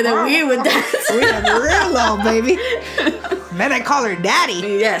 Seeing the way that we would dance. We have real low, baby. Man, I call her daddy.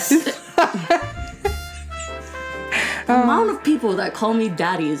 Yes. The amount of people that call me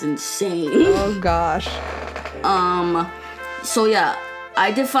daddy is insane. Oh gosh. So yeah,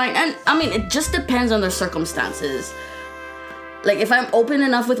 I define, and I mean, it just depends on the circumstances. Like, if I'm open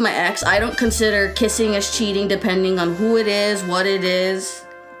enough with my ex, I don't consider kissing as cheating depending on who it is, what it is.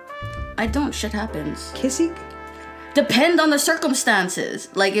 I don't. Shit happens. Kissing? Depend on the circumstances.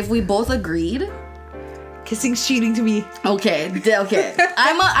 Like, if we both agreed. Kissing's cheating to me. Okay.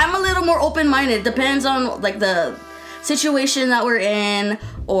 I'm a little more open-minded. Depends on, like, the situation that we're in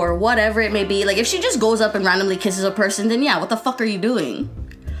or whatever it may be. Like, if she just goes up and randomly kisses a person, then yeah, what the fuck are you doing?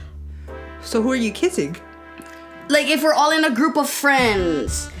 So who are you kissing? Like, if we're all in a group of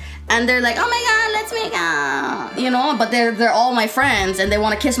friends and they're like, oh my god, let's make out, you know, but they're all my friends and they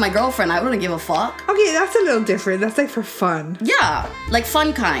want to kiss my girlfriend, I wouldn't give a fuck. Okay, that's a little different. That's like for fun. Yeah, like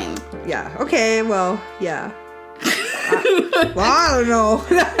fun kind. Yeah. Okay, well, yeah. Well, I don't know.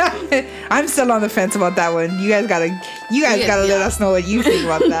 I'm still on the fence about that one. You guys gotta let us know what you think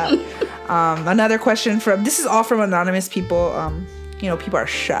about that. Another question this is all from anonymous people. You know, people are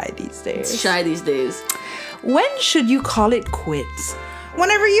shy these days. When should you call it quits?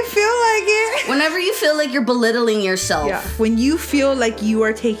 Whenever you feel like it. Whenever you feel like you're belittling yourself. Yeah. When you feel like you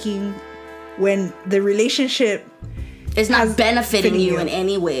are when the relationship it's not benefiting you in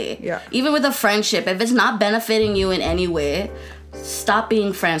any way. Yeah. Even with a friendship, if it's not benefiting you in any way, stop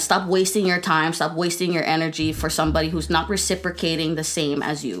being friends. Stop wasting your time. Stop wasting your energy for somebody who's not reciprocating the same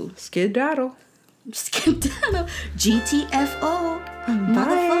as you. Skedaddle. GTFO.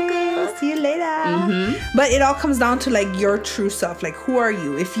 Bye. See you later. Mm-hmm. But it all comes down to like your true self. Like, who are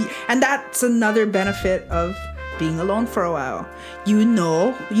you? And that's another benefit of being alone for a while.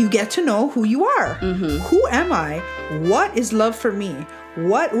 You get to know who you are. Mm-hmm. Who am I? What is love for me?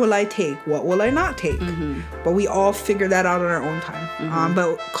 What will I take? What will I not take? Mm-hmm. But we all figure that out on our own time. Mm-hmm.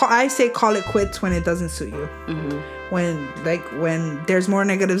 But I say call it quits when it doesn't suit you. Mm-hmm. When there's more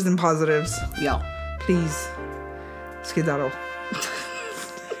negatives than positives. Yeah. Please, skedaddle.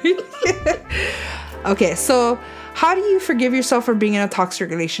 Okay, so how do you forgive yourself for being in a toxic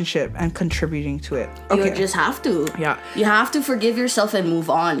relationship and contributing to it? Okay. You just have to. Yeah. You have to forgive yourself and move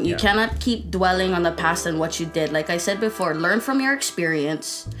on. You cannot keep dwelling on the past and what you did. Like I said before, learn from your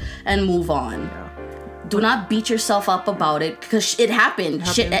experience and move on. Yeah. Do not beat yourself up about it because it happened.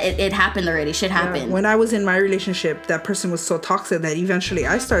 It happened already. Shit happened. Yeah. When I was in my relationship, that person was so toxic that eventually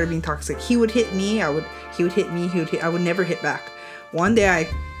I started being toxic. He would hit me. He would hit me. I would never hit back. One day I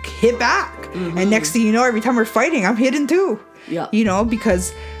hit back. Mm-hmm. And next thing you know, every time we're fighting, I'm hitting too. Yeah. You know,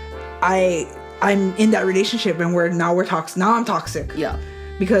 because I'm in that relationship and we're toxic. Now I'm toxic. Yeah.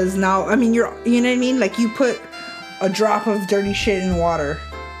 Because now, I mean, you know what I mean? Like, you put a drop of dirty shit in water.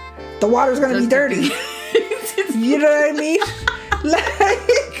 The water's going to be dirty. You know what I mean?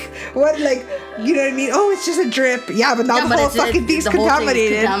 You know what I mean? Oh, it's just a drip. Yeah, but now the whole fucking thing's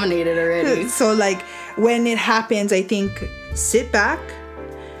contaminated. Contaminated already. So, like, when it happens, I think sit back,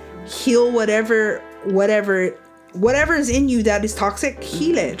 heal whatever is in you that is toxic,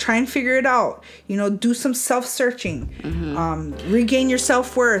 heal it. Try and figure it out. You know, do some self-searching. Mm-hmm. Regain your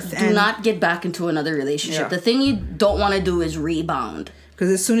self-worth. Do not get back into another relationship. Yeah. The thing you don't want to do is rebound.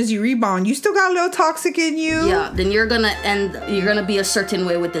 Because as soon as you rebound, you still got a little toxic in you. Yeah, then you're gonna be a certain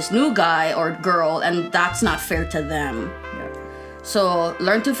way with this new guy or girl, and that's not fair to them. Yeah. So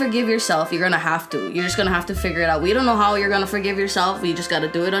learn to forgive yourself. You're gonna have to. You're just gonna have to figure it out. We don't know how you're gonna forgive yourself. You just gotta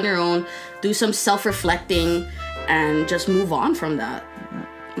do it on your own. Do some self-reflecting, and just move on from that. Yeah.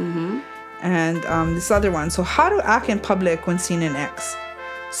 Mm-hmm. And this other one. So how to act in public when seeing an ex.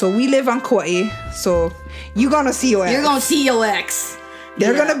 So we live on Kauai, so you're gonna see your ex. You're gonna see your ex.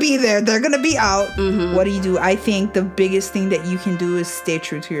 They're going to be there. They're going to be out. Mm-hmm. What do? I think the biggest thing that you can do is stay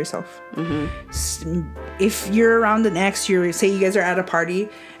true to yourself. Mm-hmm. If you're around an ex, say you guys are at a party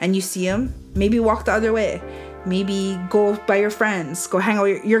and you see him, maybe walk the other way. Maybe go by your friends. Go hang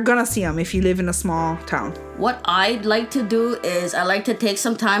out. You're going to see him if you live in a small town. What I'd like to do is I like to take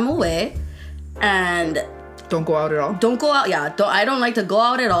some time away and... Don't go out at all. Don't go out, yeah. I don't like to go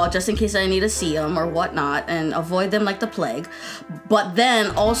out at all just in case I need to see them or whatnot and avoid them like the plague. But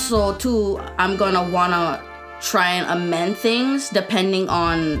then also, too, I'm going to want to try and amend things depending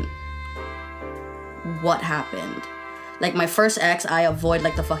on what happened. Like my first ex, I avoid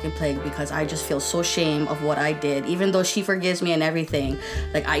like the fucking plague because I just feel so ashamed of what I did. Even though she forgives me and everything,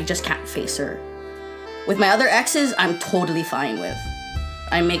 like I just can't face her. With my other exes, I'm totally fine with.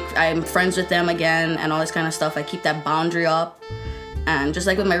 I'm friends with them again and all this kind of stuff. I keep that boundary up. And just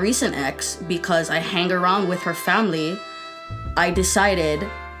like with my recent ex, because I hang around with her family, I decided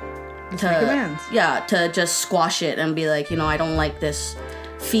to just squash it and be like, I don't like this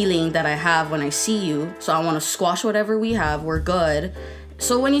feeling that I have when I see you, so I want to squash whatever we have. We're good.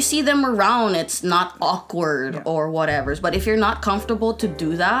 So when you see them around, it's not awkward or whatever. But if you're not comfortable to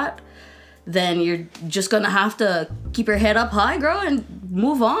do that, then you're just gonna have to keep your head up high, girl, and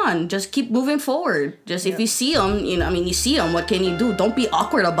move on. Just keep moving forward. Just if you see them, you see them, what can you do? Don't be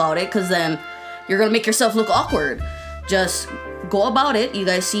awkward about it, because then you're gonna make yourself look awkward. Just go about it. You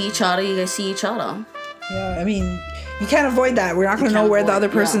guys see each other. Yeah, I mean, you can't avoid that. We're not going to know where the other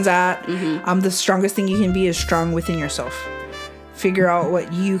person's at. The strongest thing you can be is strong within yourself. Figure out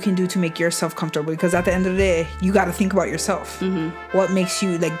what you can do to make yourself comfortable, because at the end of the day, you got to think about yourself. What makes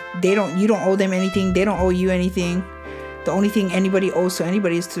you, like, you don't owe them anything. They don't owe you anything. The only thing anybody owes to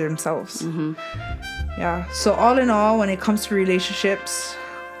anybody is to themselves. Yeah. So all in all, when it comes to relationships,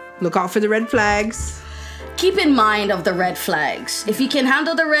 look out for the red flags. Keep in mind of the red flags. If you can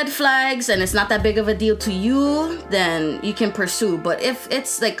handle the red flags and it's not that big of a deal to you, then you can pursue. But if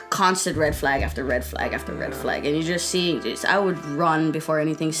it's like constant red flag after red flag after red flag, and you just see, I would run before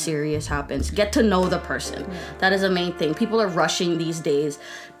anything serious happens. Get to know the person. That is the main thing. People are rushing these days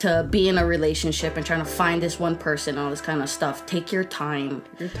to be in a relationship and trying to find this one person, all this kind of stuff. Take your time.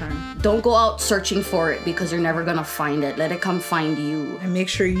 Don't go out searching for it, because you're never gonna find it. Let it come find you. And make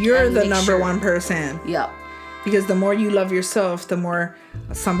sure you're the number one person. Yep. Because the more you love yourself, the more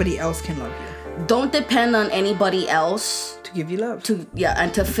somebody else can love you. Don't depend on anybody else to give you love.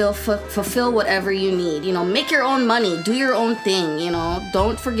 And to fulfill whatever you need. Make your own money. Do your own thing.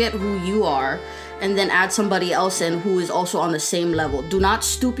 Don't forget who you are, and then add somebody else in who is also on the same level. Do not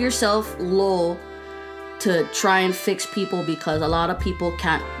stoop yourself low to try and fix people, because a lot of people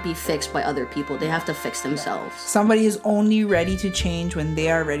can't be fixed by other people. They have to fix themselves. Somebody is only ready to change when they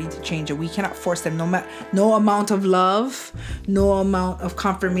are ready to change, and we cannot force them. No amount of love, no amount of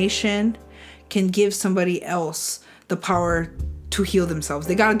confirmation can give somebody else the power to heal themselves.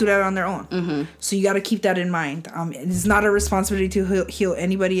 They got to do that on their own. So you got to keep that in mind. It's not a responsibility to heal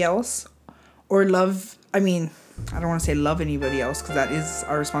anybody else or love. I mean, I don't want to say love anybody else, because that is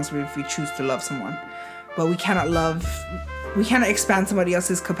our responsibility if we choose to love someone. But we cannot expand somebody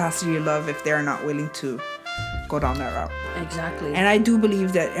else's capacity to love if they're not willing to go down that route. Exactly. And I do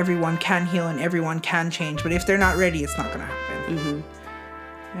believe that everyone can heal and everyone can change. But if they're not ready, it's not going to happen.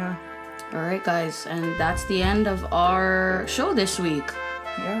 Yeah. All right, guys. And that's the end of our show this week.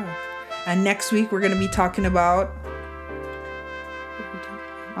 Yeah. And next week, we're going to be talking about...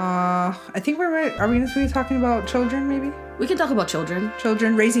 I think are we going to be talking about children, maybe? We can talk about children.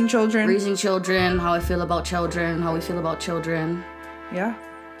 Raising children. Raising children, how I feel about children, how we feel about children. Yeah.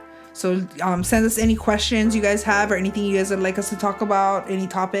 So send us any questions you guys have, or anything you guys would like us to talk about, any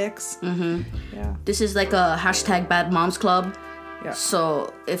topics. Yeah. This is like a hashtag Bad Moms Club. Yeah.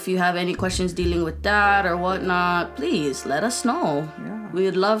 So if you have any questions dealing with that or whatnot, please let us know. Yeah. We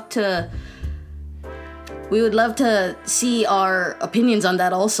would love to see our opinions on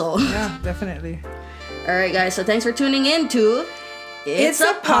that also. Yeah, definitely. All right, guys. So thanks for tuning in to It's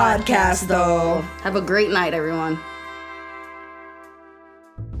a Podcast, though. Have a great night, everyone.